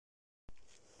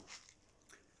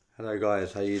Hello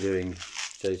guys, how you doing?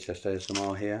 JChest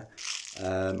ASMR here.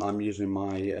 I'm using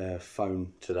my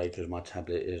phone today because my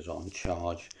tablet is on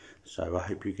charge, so I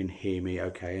hope you can hear me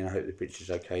okay, and I hope the picture's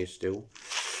okay still,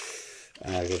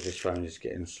 because this phone is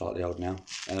getting slightly old now.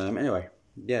 Anyway,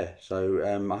 yeah, so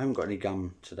I haven't got any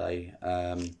gum today,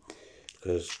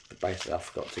 because basically I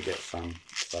forgot to get some,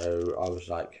 so I was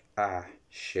like,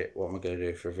 shit, what am I going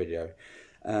to do for a video?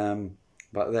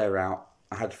 But they're out.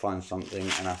 I had to find something,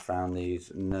 and I found these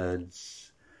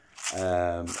Nerds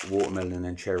watermelon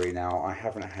and cherry. Now, I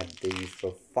haven't had these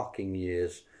for fucking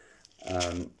years,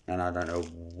 and I don't know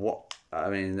what, I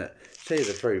mean, to tell you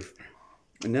the truth,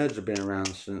 Nerds have been around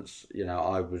since, you know,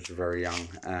 I was very young,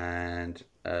 and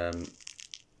I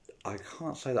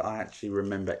can't say that I actually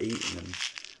remember eating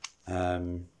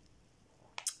them.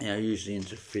 You know, usually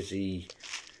into fizzy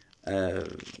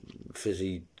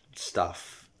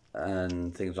stuff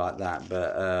and things like that,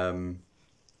 but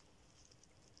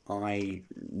I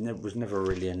was never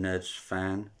really a Nerds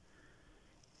fan.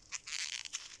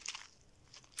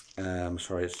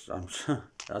 Sorry, I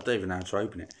don't even know how to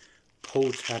open it.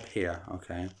 Pull tab here,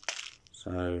 okay,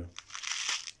 so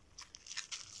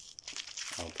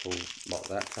I'll pull like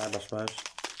that tab, I suppose.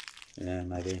 Yeah,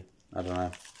 maybe, I don't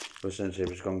know, but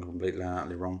essentially it's gone completely and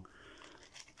utterly wrong.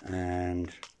 And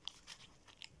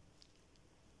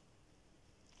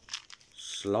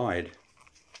slide.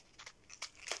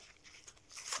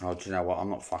 Oh, do you know what?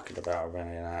 I'm not fucking about with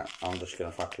any of that. I'm just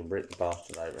going to fucking rip the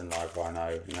bastard open like I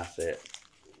know, and that's it.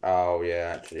 Oh,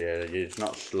 yeah, actually, yeah, it's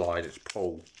not slide, it's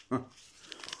pull.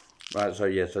 Right, so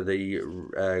yeah, so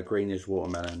the green is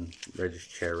watermelon, red is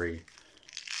cherry.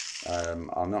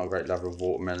 I'm not a great lover of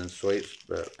watermelon sweets,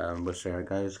 but we'll see how it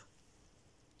goes.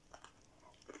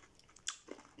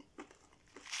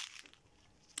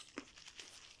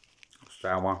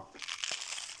 Sour.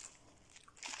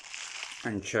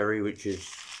 And cherry, which is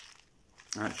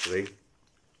actually,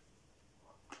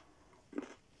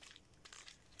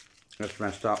 that's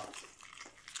messed up.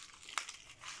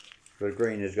 The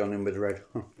green has gone in with red.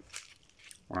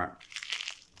 Right,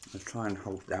 let's try and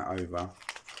hold that over.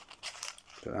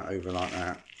 Put that over like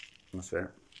that. That's it.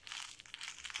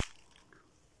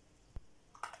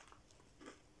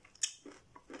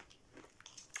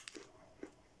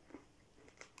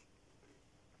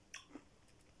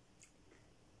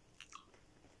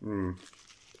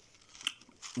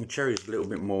 The cherry is a little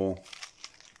bit more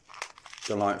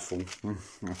delightful.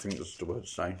 I think that's the word to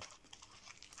say.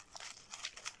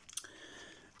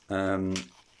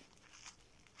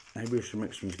 Maybe we should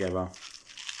mix them together.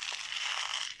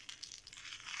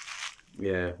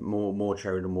 Yeah, more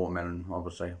cherry than watermelon,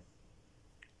 obviously.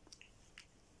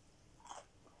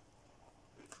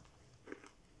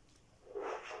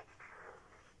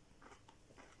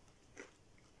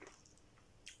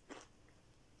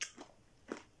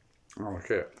 Oh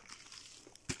shit.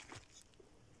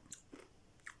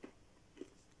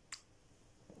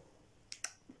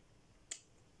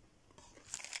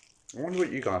 I wonder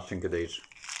what you guys think of these.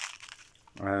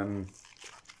 I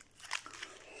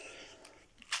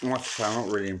must say, I'm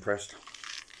not really impressed.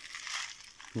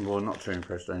 Well, not too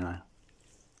impressed anyway.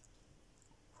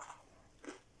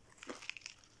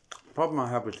 The problem I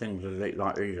have with things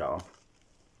like these are,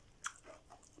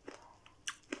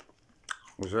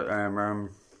 was that they're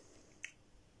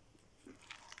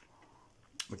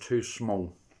too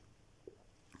small.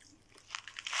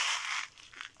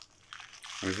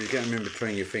 And if you get them in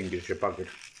between your fingers, you're buggered.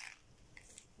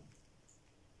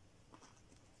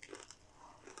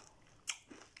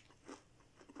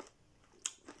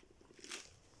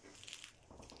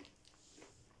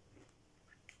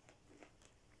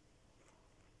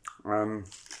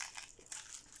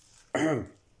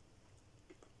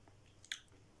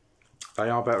 They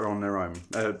are better on their own.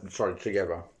 Sorry,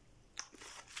 together.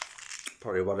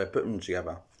 Probably why they put them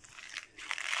together.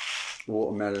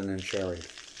 Watermelon and cherry.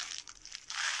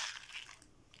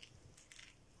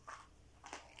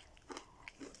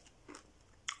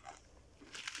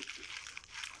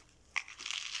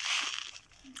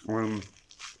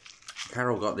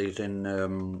 Carol got these in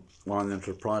one of them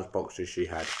surprise boxes she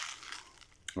had,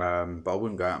 but I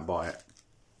wouldn't go out and buy it.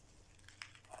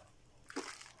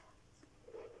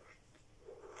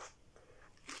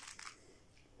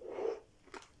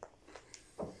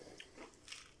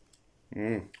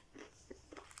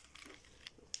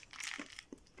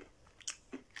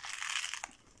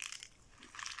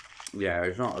 Yeah,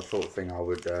 it's not the sort of thing I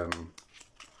would go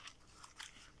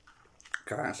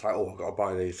out and say, oh, I've got to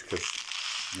buy these, because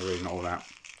they're really not all that.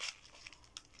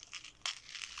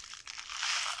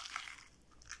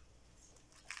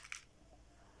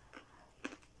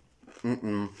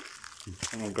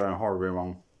 I'm going horribly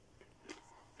wrong.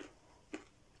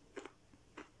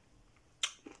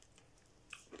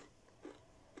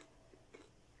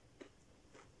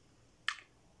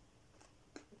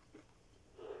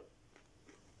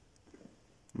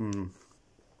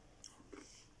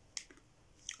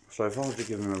 So if I was to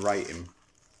give them a rating,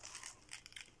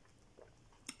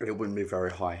 it wouldn't be very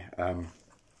high. I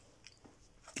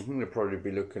think they'd probably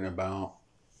be looking about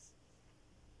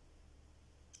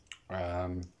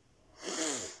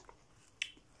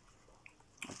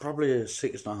probably a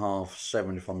 6.5,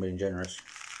 7 if I'm being generous.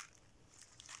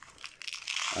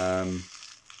 But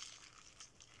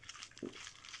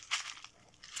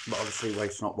obviously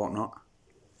waste not, what not.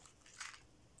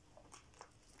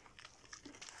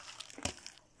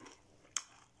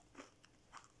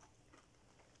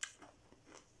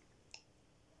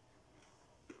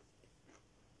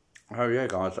 Oh yeah,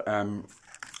 guys.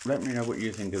 Let me know what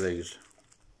you think of these.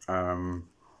 Am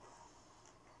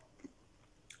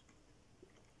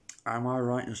I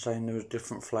right in saying there was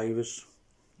different flavours?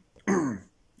 I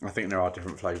think there are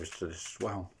different flavours to this as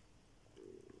well.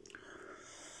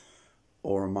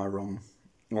 Or am I wrong?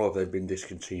 Or have they been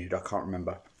discontinued? I can't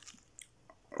remember.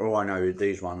 All I know is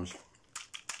these ones.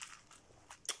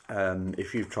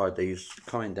 If you've tried these,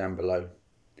 comment down below.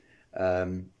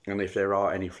 And if there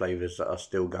are any flavours that are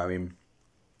still going,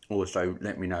 also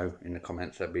let me know in the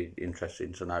comments. That'd be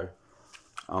interesting to know.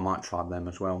 I might try them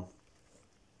as well.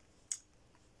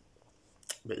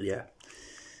 But yeah,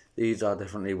 these are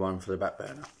definitely one for the back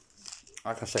burner.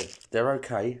 Like I said, they're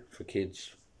okay for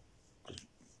kids. Just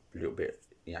a little bit,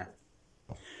 you know.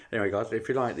 Anyway, guys, if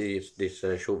you like this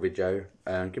short video,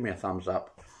 give me a thumbs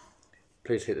up.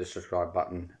 Please hit the subscribe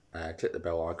button. Click the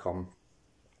bell icon.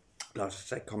 Like I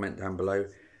said, comment down below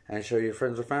and show your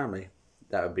friends and family.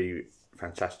 That would be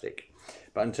fantastic.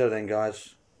 But until then,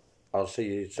 guys, I'll see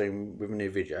you soon with a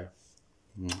new video.